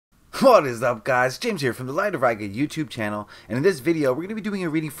What is up, guys? James here from the Light of Riga YouTube channel, and in this video we're going to be doing a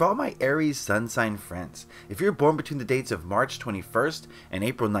reading for all my Aries sun sign friends. If you're born between the dates of March 21st and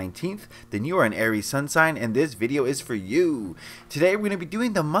April 19th, then you are an Aries sun sign and this video is for you. Today we're going to be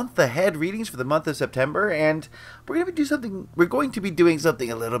doing the month ahead readings for the month of September, and we're going to be doing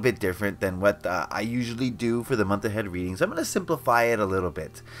something a little bit different than what I usually do for the month ahead readings. I'm going to simplify it a little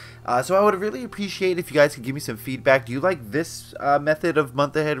bit. So I would really appreciate if you guys could give me some feedback. Do you like this method of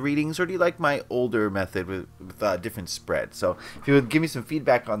month ahead readings, or do you like my older method with different spreads? So if you would give me some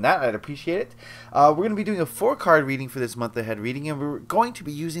feedback on that, I'd appreciate it. We're going to be doing a 4-card reading for this month ahead reading, and we're going to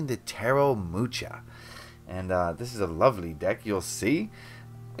be using the Tarot Mucha. And this is a lovely deck, you'll see,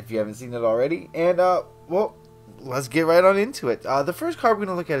 if you haven't seen it already. And, well, let's get right on into it. The first card we're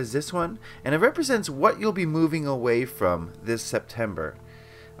going to look at is this one, and it represents what you'll be moving away from this September.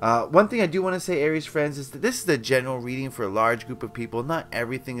 One thing I do want to say, Aries friends, is that this is a general reading for a large group of people. Not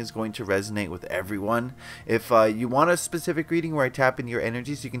everything is going to resonate with everyone. If you want a specific reading where I tap into your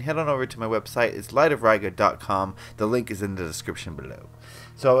energies, you can head on over to my website. It's lightofriga.com. The link is in the description below.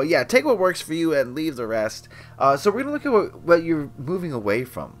 So yeah, take what works for you and leave the rest. So we're going to look at what you're moving away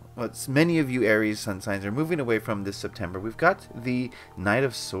from. What many of you Aries sun signs are moving away from this September. We've got the Knight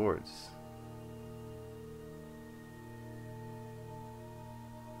of Swords.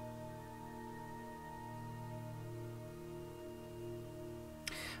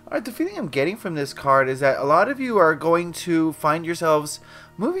 Alright, the feeling I'm getting from this card is that a lot of you are going to find yourselves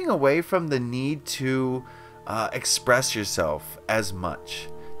moving away from the need to express yourself as much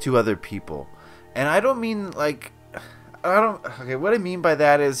to other people. And I don't mean like, okay, what I mean by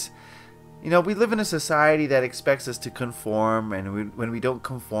that is, you know, we live in a society that expects us to conform, and when we don't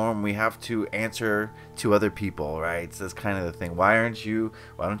conform, we have to answer to other people, right? So that's kind of the thing. Why don't you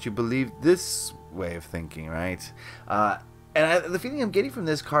believe this way of thinking, right? And the feeling I'm getting from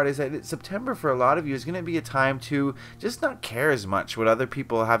this card is that September for a lot of you is going to be a time to just not care as much what other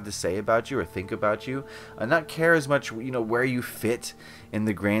people have to say about you or think about you. Not care as much, you know, where you fit in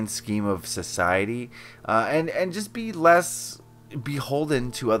the grand scheme of society. And just be less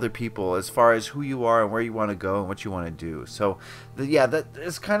beholden to other people as far as who you are and where you want to go and what you want to do. So, yeah, that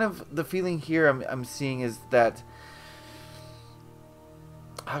is kind of the feeling here I'm seeing, is that...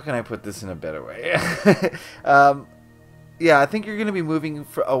 How can I put this in a better way? Yeah, I think you're going to be moving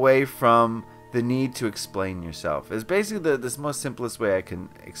away from the need to explain yourself. It's basically the most simplest way I can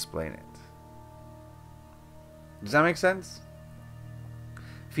explain it. Does that make sense?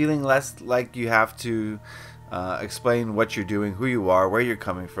 Feeling less like you have to explain what you're doing, who you are, where you're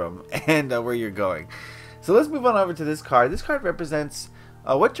coming from, and where you're going. So let's move on over to this card. This card represents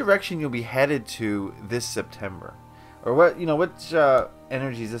what direction you'll be headed to this September. Or what, you know, which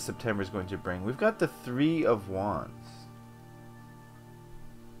energies this September is going to bring. We've got the Three of Wands.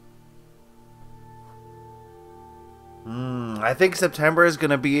 I think September is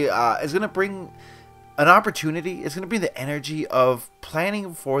going to be bring an opportunity. It's going to be the energy of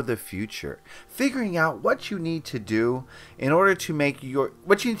planning for the future, figuring out what you need to do in order to make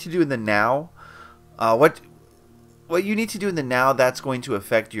what you need to do in the now, what you need to do in the now that's going to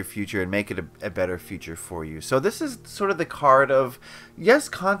affect your future and make it a better future for you. So this is sort of the card of, yes,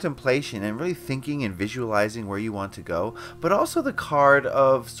 contemplation and really thinking and visualizing where you want to go, but also the card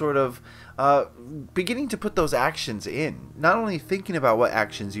of sort of beginning to put those actions in. Not only thinking about what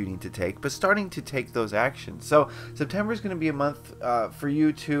actions you need to take, but starting to take those actions. So September is going to be a month for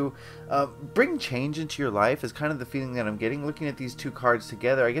you to bring change into your life, is kind of the feeling that I'm getting. Looking at these two cards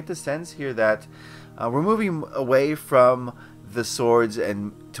together, I get the sense here that we're moving away from the swords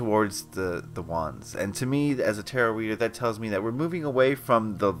and towards the wands. And to me, as a tarot reader, that tells me that we're moving away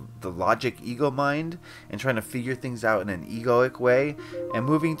from the logic ego mind and trying to figure things out in an egoic way, and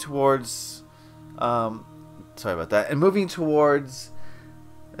moving towards sorry about that, and moving towards,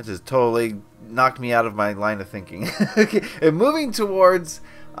 that just totally knocked me out of my line of thinking. Okay, and moving towards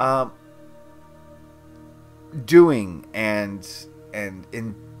doing and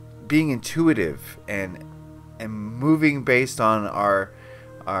in being intuitive and moving based on our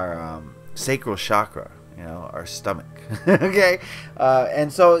sacral chakra, you know, our stomach. Okay,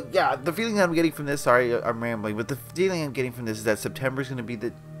 and so yeah, the feeling that I'm getting from this, sorry, I'm rambling, but the feeling I'm getting from this is that September is going to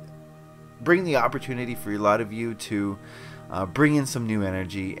be bring the opportunity for a lot of you to bring in some new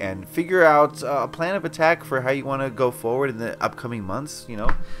energy and figure out a plan of attack for how you want to go forward in the upcoming months. You know,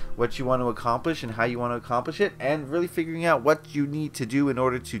 what you want to accomplish and how you want to accomplish it, and really figuring out what you need to do in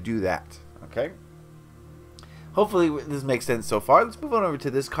order to do that. Okay, hopefully this makes sense so far. Let's move on over to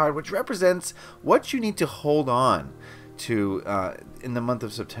this card, which represents what you need to hold on to in the month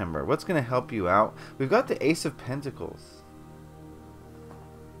of September. What's going to help you out? We've got the Ace of Pentacles.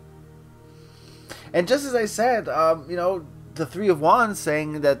 And just as I said, you know, the Three of Wands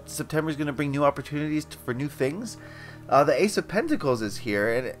saying that September is going to bring new opportunities for new things. The Ace of Pentacles is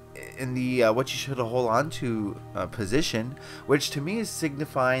here, and in the what you should hold on to position, which to me is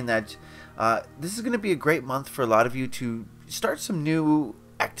signifying that this is going to be a great month for a lot of you to start some new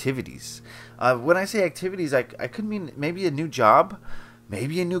activities. When I say activities, I could mean maybe a new job,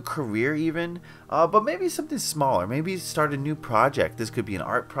 maybe a new career even, but maybe something smaller. Maybe start a new project. This could be an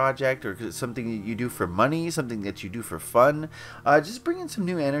art project or something that you do for money, something that you do for fun. Just bring in some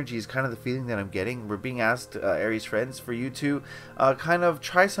new energy is kind of the feeling that I'm getting. We're being asked, Aries friends, for you to kind of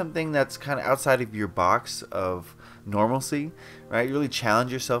try something that's kind of outside of your box of normalcy, right? You really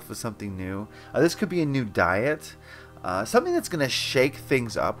challenge yourself with something new. This could be a new diet. Something that's going to shake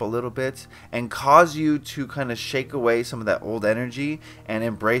things up a little bit and cause you to kind of shake away some of that old energy and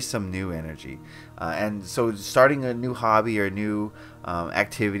embrace some new energy. And so starting a new hobby or a new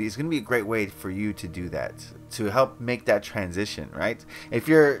activity is going to be a great way for you to do that, to help make that transition, right? If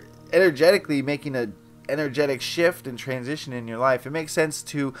you're energetically making a energetic shift and transition in your life, it makes sense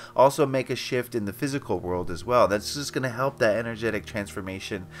to also make a shift in the physical world as well. That's just going to help that energetic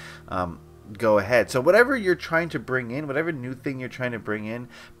transformation go ahead. So whatever you're trying to bring in, whatever new thing you're trying to bring in,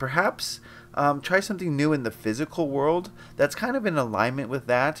 perhaps try something new in the physical world that's kind of in alignment with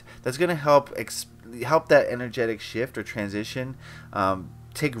that. That's going to help that energetic shift or transition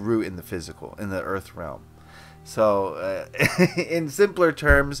take root in the physical, in the earth realm. So in simpler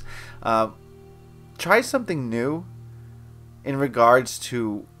terms, try something new in regards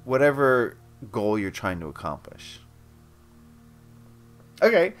to whatever goal you're trying to accomplish.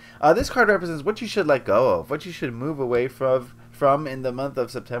 Okay, this card represents what you should let go of, what you should move away from in the month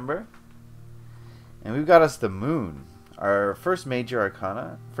of September. And we've got us the Moon, our first major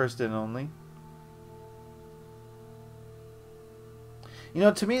arcana, first and only. You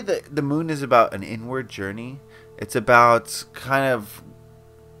know, to me, the Moon is about an inward journey. It's about kind of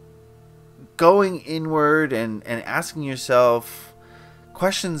going inward and asking yourself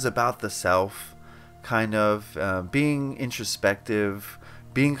questions about the self, kind of being introspective,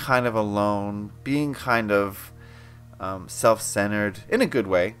 being kind of alone, being kind of self-centered in a good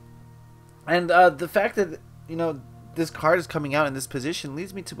way. And the fact that, you know, this card is coming out in this position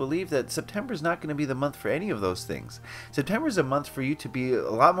leads me to believe that September is not going to be the month for any of those things. September is a month for you to be a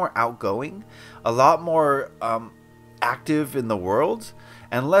lot more outgoing, a lot more active in the world,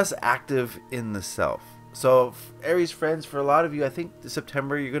 and less active in the self. So Aries friends, for a lot of you, I think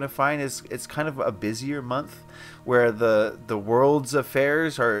September you're going to find it's kind of a busier month where the world's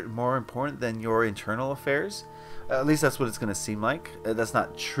affairs are more important than your internal affairs. At least that's what it's going to seem like. That's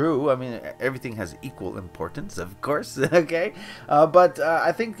not true. I mean, everything has equal importance, of course. Okay, but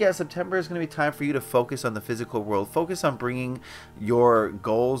I think, yeah, September is going to be time for you to focus on the physical world. Focus on bringing your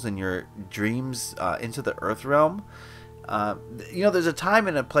goals and your dreams into the earth realm. You know, there's a time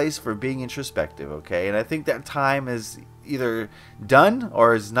and a place for being introspective, okay? And I think that time is either done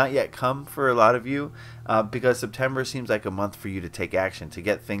or has not yet come for a lot of you, because September seems like a month for you to take action, to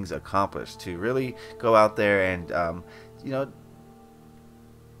get things accomplished, to really go out there and, you know,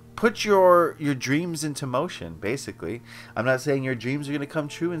 put your dreams into motion, basically. I'm not saying your dreams are going to come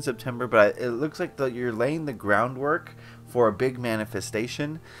true in September, but it looks like you're laying the groundwork for a big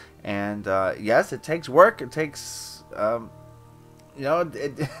manifestation. And yes, it takes work. It takes... you know,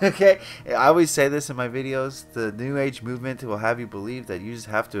 okay, I always say this in my videos, the New Age movement will have you believe that you just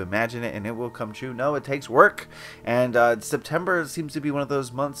have to imagine it and it will come true. No, it takes work. And September seems to be one of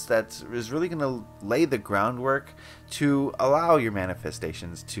those months that is really going to lay the groundwork to allow your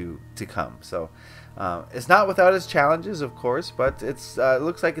manifestations to come. So it's not without its challenges, of course, but it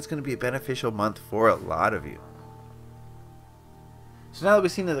looks like it's going to be a beneficial month for a lot of you. So now that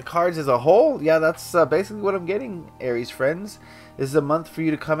we've seen the cards as a whole, yeah, that's basically what I'm getting, Aries friends. This is a month for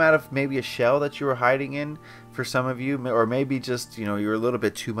you to come out of maybe a shell that you were hiding in for some of you, or maybe just, you know, you're a little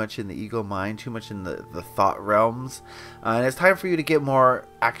bit too much in the ego mind, too much in the thought realms. And it's time for you to get more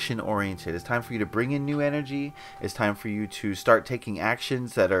action oriented. It's time for you to bring in new energy. It's time for you to start taking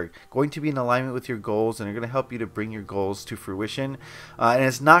actions that are going to be in alignment with your goals and are going to help you to bring your goals to fruition. And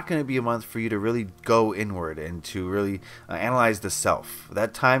it's not going to be a month for you to really go inward and to really analyze the self.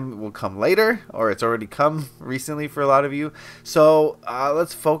 That time will come later, or it's already come recently for a lot of you. So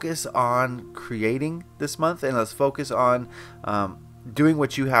let's focus on creating this month, and let's focus on doing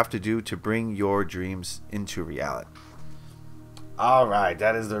what you have to do to bring your dreams into reality. Alright,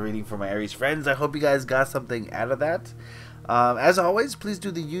 that is the reading for my Aries friends. I hope you guys got something out of that. As always, please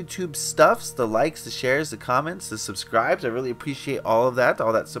do the YouTube stuffs, the likes, the shares, the comments, the subscribes. I really appreciate all of that,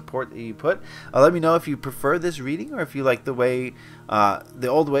 all that support that you put. Let me know if you prefer this reading or if you like the way, the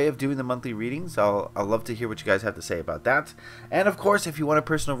old way of doing the monthly readings. I'll love to hear what you guys have to say about that. And of course, if you want a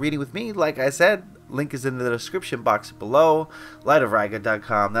personal reading with me, like I said, link is in the description box below.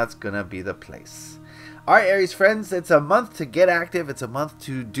 lightofriga.com. That's gonna be the place. Alright, Aries friends, it's a month to get active. It's a month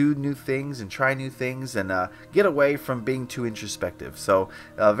to do new things and try new things and get away from being too introspective. So,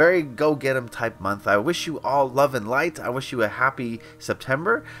 a very go-get-em type month. I wish you all love and light. I wish you a happy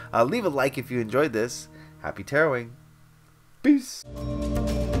September. Leave a like if you enjoyed this. Happy taroting. Peace.